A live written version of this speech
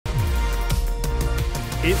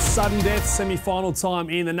It's sudden death semi-final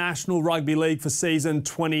time in the National Rugby League for season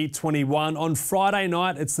 2021. On Friday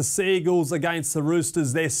night, it's the Seagulls against the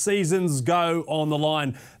Roosters. Their seasons go on the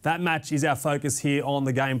line. That match is our focus here on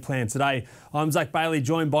the game plan today. I'm Zach Bailey,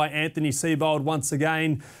 joined by Anthony Seibold once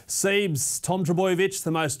again. Siebes, Tom Trbojevic,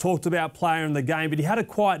 the most talked about player in the game, but he had a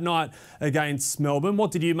quiet night against Melbourne.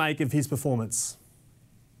 What did you make of his performance?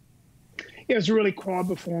 Yeah, it was a really quiet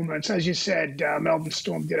performance. As you said, Melbourne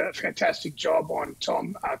Storm did a fantastic job on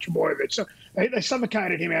Tom Trbojevic. So they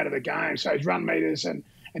suffocated him out of the game. So his run meters and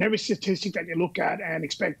every statistic that you look at and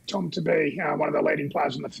expect Tom to be one of the leading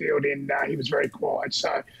players on the field, he was very quiet.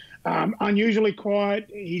 So unusually quiet.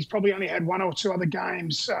 He's probably only had one or two other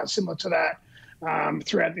games similar to that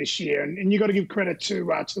throughout this year. And you've got to give credit to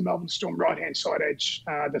the Melbourne Storm right-hand side edge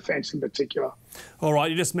defence in particular. All right,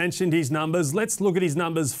 you just mentioned his numbers. Let's look at his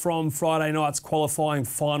numbers from Friday night's qualifying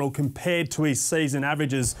final compared to his season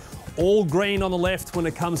averages. All green on the left when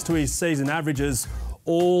it comes to his season averages,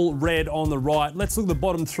 all red on the right. Let's look at the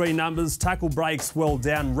bottom three numbers. Tackle breaks well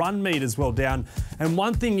down, run meters well down. And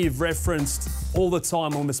one thing you've referenced all the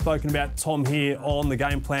time when we've spoken about Tom here on the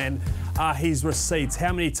game plan are his receipts.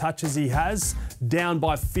 How many touches he has, down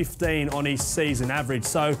by 15 on his season average.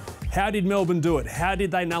 So how did Melbourne do it? How did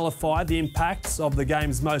they nullify the impacts of the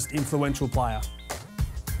game's most influential player?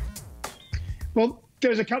 Well,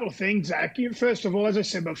 there's a couple of things, Zach. First of all, as I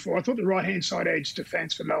said before, I thought the right-hand side edge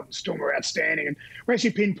defence for Melbourne Storm were outstanding. And we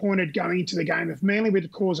actually pinpointed going into the game, if Manly were to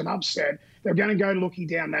cause an upset, they were going to go looking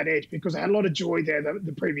down that edge because they had a lot of joy there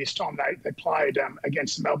the previous time they played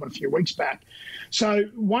against Melbourne a few weeks back. So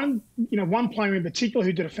one player in particular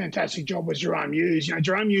who did a fantastic job was Jahrome Hughes.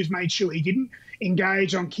 Jahrome Hughes made sure he didn't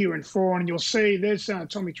engage on Kieran Foran, and you'll see there's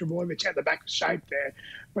Tommy Trbojevic at the back of shape there.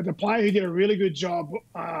 But the player who did a really good job,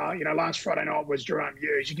 last Friday night was Jahrome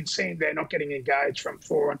Hughes. You can see him there not getting engaged from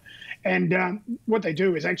Foran. And what they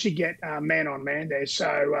do is actually get man-on-man there.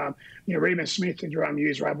 So, Remus Smith and Jahrome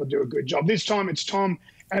Hughes were able to do a good job. This time it's Tom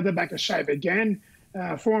at the back of shape again.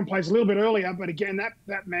 Foran plays a little bit earlier, but again,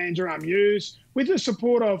 that man, Jahrome Hughes, with the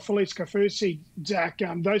support of Felix Kaufusi, Zach,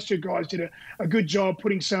 those two guys did a good job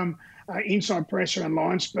putting some inside pressure and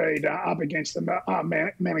line speed up against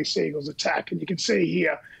the Manly Seagulls attack. And you can see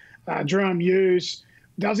here, Jahrome Hughes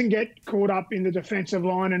doesn't get caught up in the defensive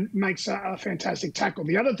line and makes a fantastic tackle.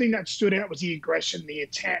 The other thing that stood out was the aggression, the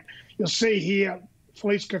intent. You'll see here,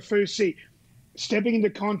 Felix Kaufusi stepping into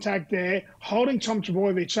contact there, holding Tom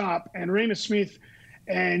Trbojevic up, and Remus Smith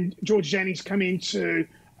and George Jennings come in to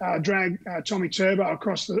drag Tommy Turbo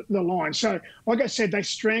across the line. So, like I said, they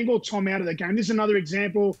strangled Tom out of the game. This is another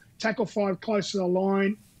example. Tackle 5 close to the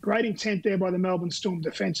line. Great intent there by the Melbourne Storm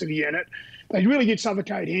defensive unit. They really did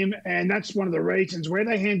suffocate him, and that's one of the reasons where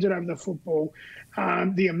they handed over the football.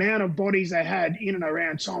 The amount of bodies they had in and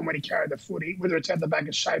around Tom when he carried the footy, whether it's at the back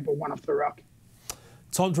of shape or one off the ruck.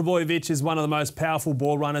 Tom Trbojevic is one of the most powerful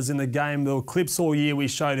ball runners in the game. There were clips all year we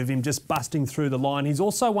showed of him just busting through the line. He's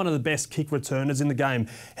also one of the best kick returners in the game.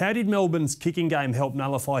 How did Melbourne's kicking game help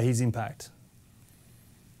nullify his impact?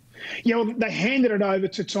 Yeah, well, they handed it over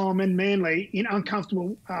to Tom and Manly in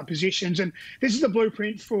uncomfortable positions, and this is the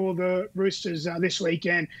blueprint for the Roosters this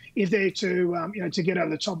weekend if they're to get over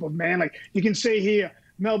the top of Manly. You can see here,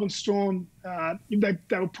 Melbourne Storm, they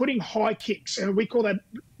were putting high kicks, and we call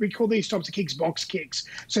these types of kicks box kicks.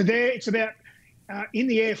 So there, it's about in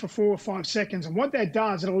the air for 4 or 5 seconds, and what that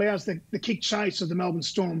does, it allows the kick chase of the Melbourne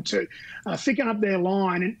Storm to thicken up their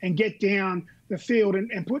line and get down the field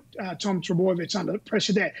and put Tom Trbojevic under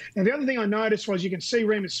pressure there. Now, the other thing I noticed was you can see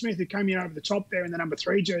Remus Smith, who came in over the top there in the number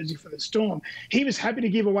 3 jersey for the Storm. He was happy to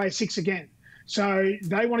give away a 6 again. So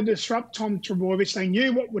they wanted to disrupt Tom Trbojevic. They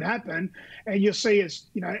knew what would happen, and you'll see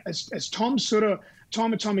as Tom sort of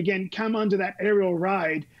time and time again come under that aerial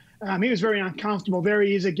raid, he was very uncomfortable. There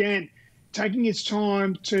he is again, taking his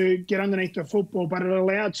time to get underneath the football, but it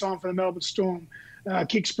allowed time for the Melbourne Storm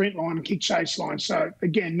kick sprint line and kick chase line. So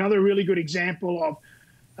again, another really good example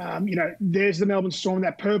of there's the Melbourne Storm,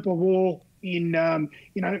 that purple wall in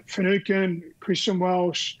Finucane, Christian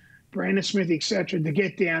Welsh, Brandon Smith, etc., to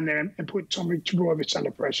get down there and put Tommy Trbojevic under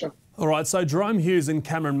pressure. All right, so Jahrome Hughes and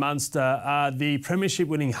Cameron Munster are the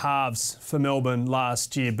premiership-winning halves for Melbourne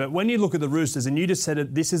last year. But when you look at the Roosters, and you just said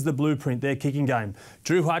it, this is the blueprint, their kicking game.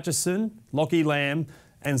 Drew Hutchison, Lachie Lamb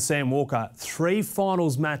and Sam Walker, 3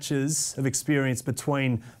 finals matches of experience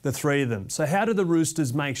between the 3 of them. So how do the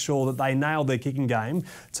Roosters make sure that they nail their kicking game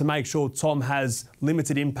to make sure Tom has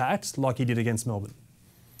limited impact like he did against Melbourne?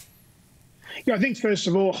 Yeah, I think first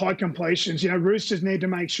of all, high completions. Roosters need to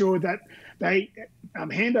make sure that they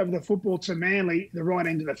hand over the football to Manly, the right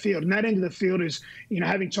end of the field. And that end of the field is,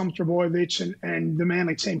 having Tom Trbojevic and the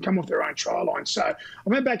Manly team come off their own try line. So I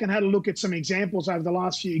went back and had a look at some examples over the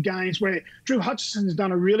last few games where Drew Hutchison's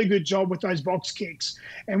done a really good job with those box kicks.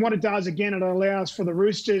 And what it does, again, it allows for the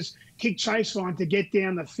Roosters kick chase line to get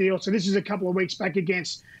down the field. So this is a couple of weeks back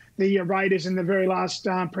against the Raiders in the very last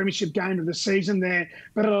premiership game of the season there,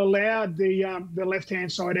 but it allowed the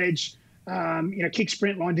left-hand side edge, kick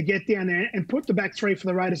sprint line to get down there and put the back three for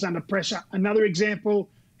the Raiders under pressure. Another example,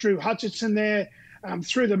 Drew Hutchison there,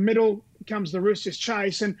 through the middle comes the Roosters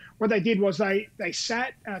chase, and what they did was they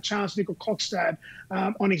sat Charles Nickel-Cockstad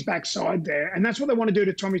on his backside there, and that's what they want to do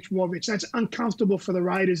to Tommy Trbojevic. That's uncomfortable for the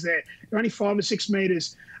Raiders there. They're only 5 or 6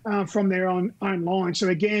 metres from their own line. So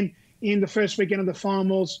again, in the first weekend of the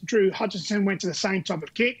finals, Drew Hutchison went to the same type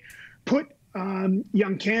of kick, put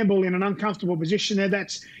young Campbell in an uncomfortable position there.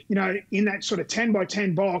 That's, in that sort of 10 by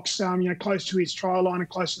 10 box, close to his try line and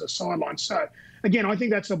close to the sideline. So, again, I think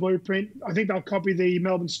that's the blueprint. I think they'll copy the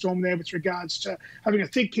Melbourne Storm there with regards to having a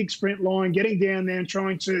thick kick sprint line, getting down there and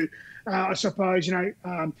trying to, I suppose,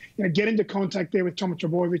 get into contact there with Tommy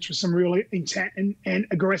Trbojevic with some really intent and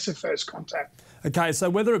aggressive first contact. Okay, so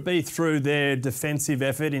whether it be through their defensive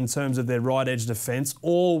effort in terms of their right edge defence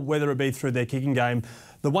or whether it be through their kicking game,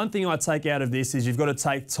 the one thing I take out of this is you've got to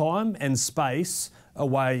take time and space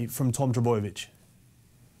away from Tom Trbojevic.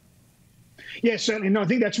 Yeah, certainly. No, I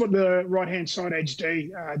think that's what the right-hand side edge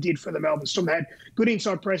D did for the Melbourne Storm. They had good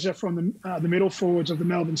inside pressure from the middle forwards of the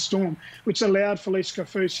Melbourne Storm, which allowed Felice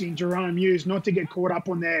Kaufusi and Jerome Hughes not to get caught up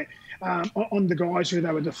on the guys who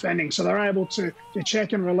they were defending. So they were able to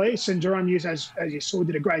check and release, and Jerome Hughes, as you saw,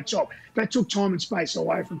 did a great job. That took time and space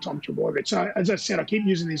away from Tom Trbojevic. So, as I said, I keep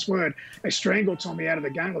using this word, they strangled Tommy out of the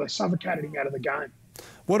game, or they suffocated him out of the game.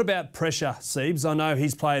 What about pressure, Siebes? I know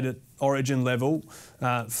he's played at Origin level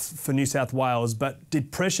for New South Wales, but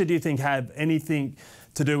did pressure, do you think, have anything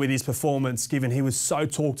to do with his performance, given he was so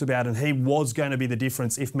talked about and he was going to be the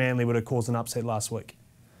difference if Manly would have caused an upset last week?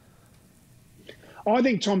 I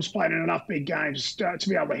think Tom's played in enough big games to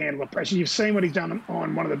be able to handle the pressure. You've seen what he's done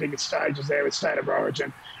on one of the biggest stages there with State of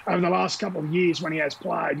Origin. Over the last couple of years when he has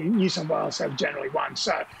played, New South Wales have generally won.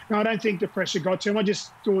 So, no, I don't think the pressure got to him. I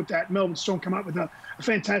just thought that Melbourne Storm come up with a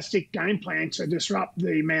fantastic game plan to disrupt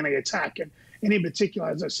the Manly attack and in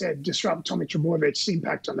particular, as I said, disrupt Tommy Trebojevic's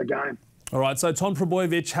impact on the game. All right, so Tom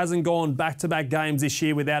Trbojevic hasn't gone back-to-back games this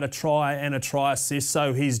year without a try and a try assist,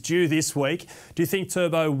 so he's due this week. Do you think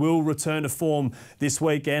Turbo will return to form this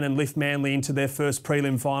weekend and lift Manly into their first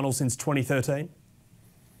prelim final since 2013?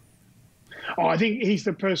 Oh, I think he's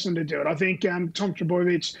the person to do it. I think Tom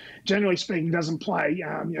Trbojevic, generally speaking, doesn't play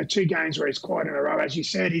 2 games where he's quiet in a row. As you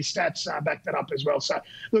said, his stats back that up as well. So,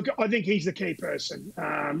 look, I think he's the key person.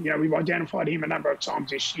 We've identified him a number of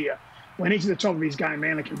times this year. When he's at the top of his game,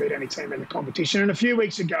 Manly can beat any team in the competition. And a few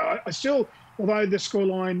weeks ago, I still, although the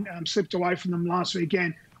scoreline slipped away from them last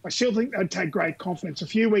weekend, I still think they'd take great confidence. A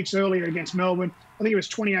few weeks earlier against Melbourne, I think it was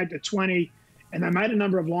 28-20, and they made a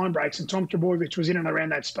number of line breaks, and Tom Trbojevic was in and around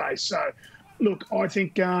that space. So, look, I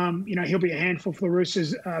think, he'll be a handful for the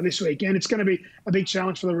Roosters this weekend. It's going to be a big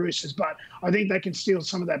challenge for the Roosters, but I think they can steal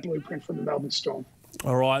some of that blueprint from the Melbourne Storm.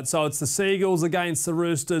 All right, so it's the Seagulls against the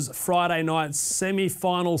Roosters, Friday night,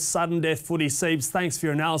 semi-final sudden death footy. Siebes, thanks for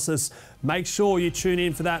your analysis. Make sure you tune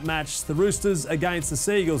in for that match, the Roosters against the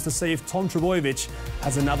Seagulls, to see if Tom Trbojevic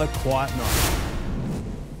has another quiet night.